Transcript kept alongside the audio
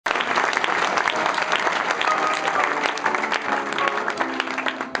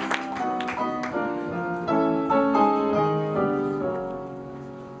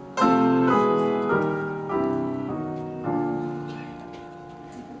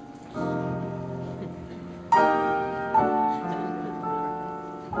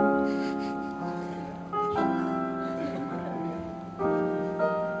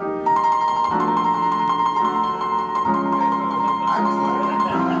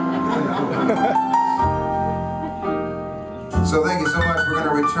So thank you so much. We're going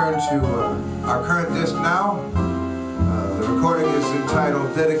to return to our current disc now. The recording is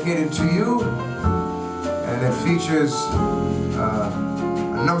entitled Dedicated to You, and it features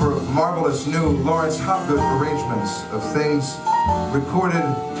a number of marvelous new Laurence Hobgood arrangements of things recorded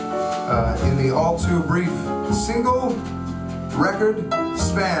in the all-too-brief single record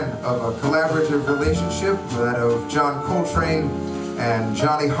span of a collaborative relationship, that of John Coltrane and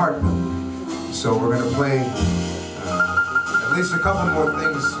Johnny Hartman. So we're going to play at least a couple more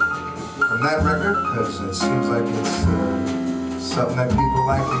things from that record, because it seems like it's something that people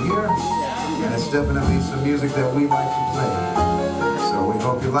like to hear, and it's definitely some music that we like to play. So we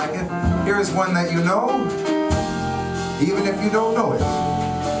hope you like it. Here is one that you know. Even if you don't know it,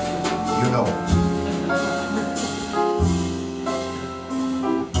 you know it.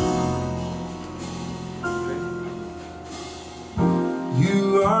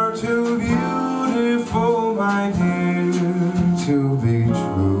 You are too beautiful, my dear, to be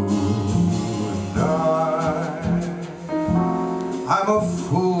true, and I'm a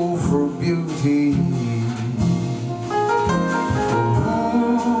fool for beauty,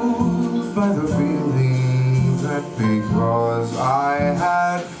 moved by the feeling that because I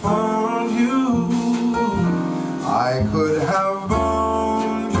had found you, I could have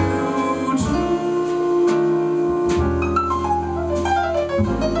bound you too.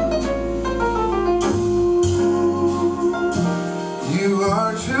 You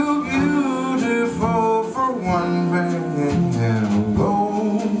are too beautiful for one man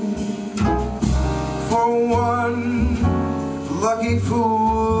alone, for one lucky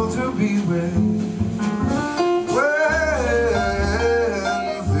fool to be with, when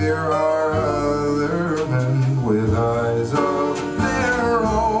there are other men with eyes of their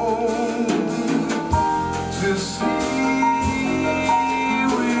own to see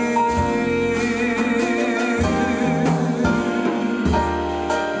with.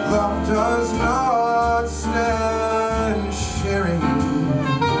 Love does not stand sharing,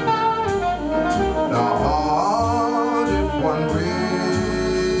 not if one really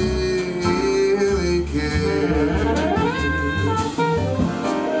cares.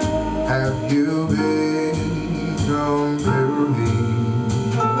 Have you been comparing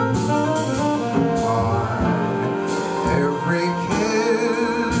on every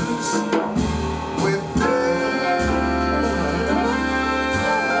kiss with theirs?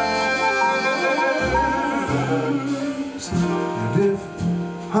 And if,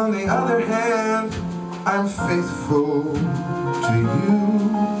 on the other hand, I'm faithful to you,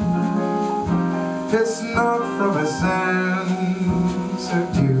 it's not from a sense of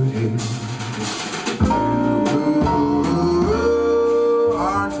duty. You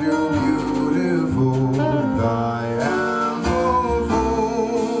are too beautiful, and I am a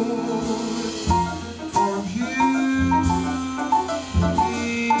fool for beauty.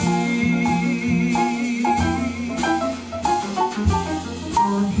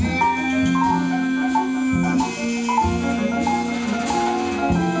 For beauty.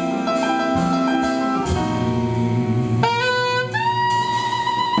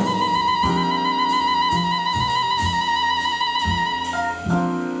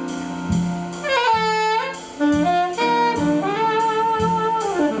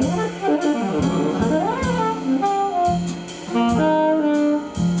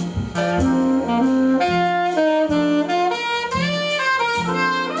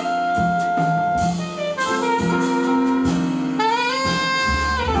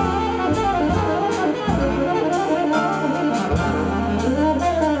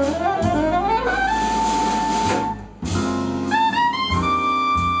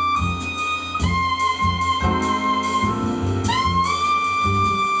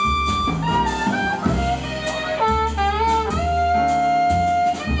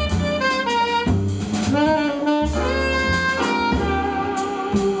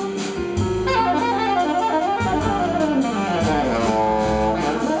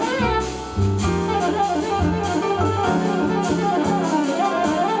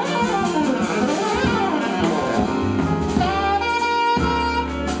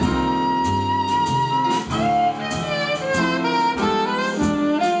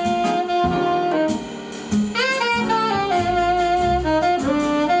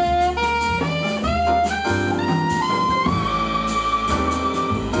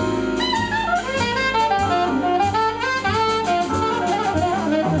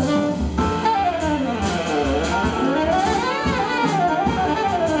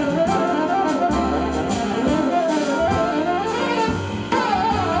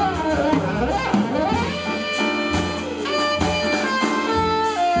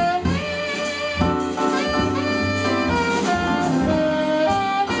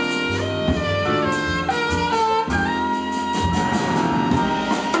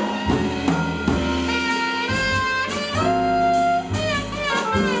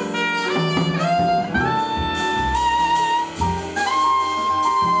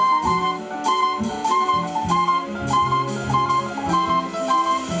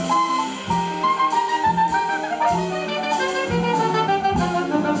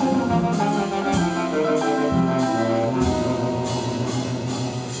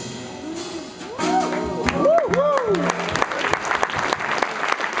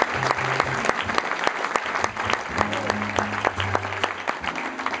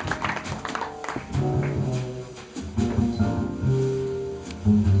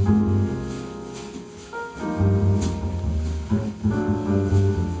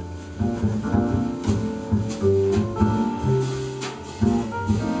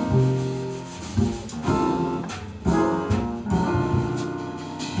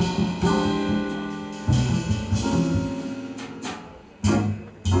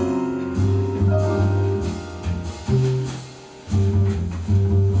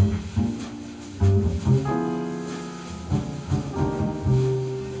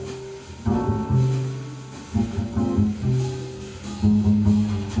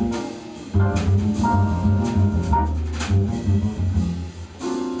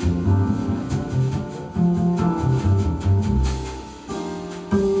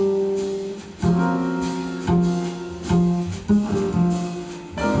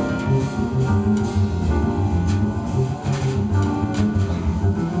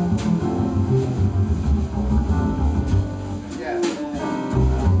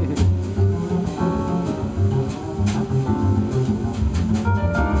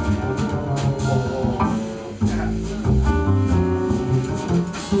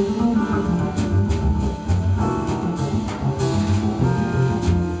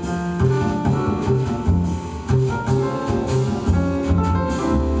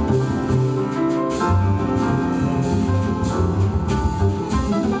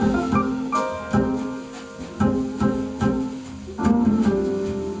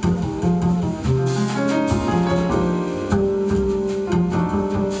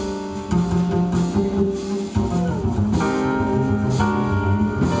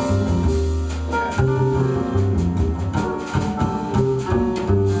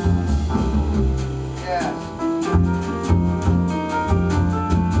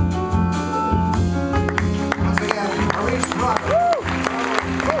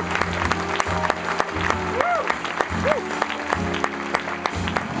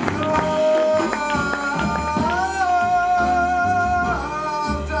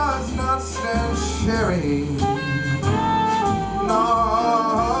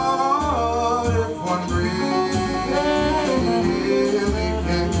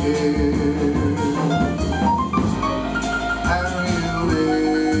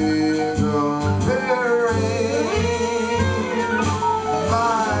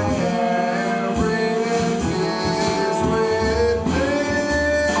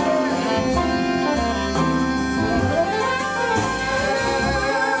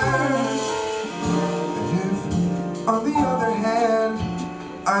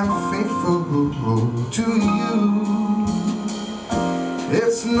 I'm faithful to you.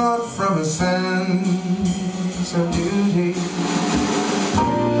 It's not from a sense of duty,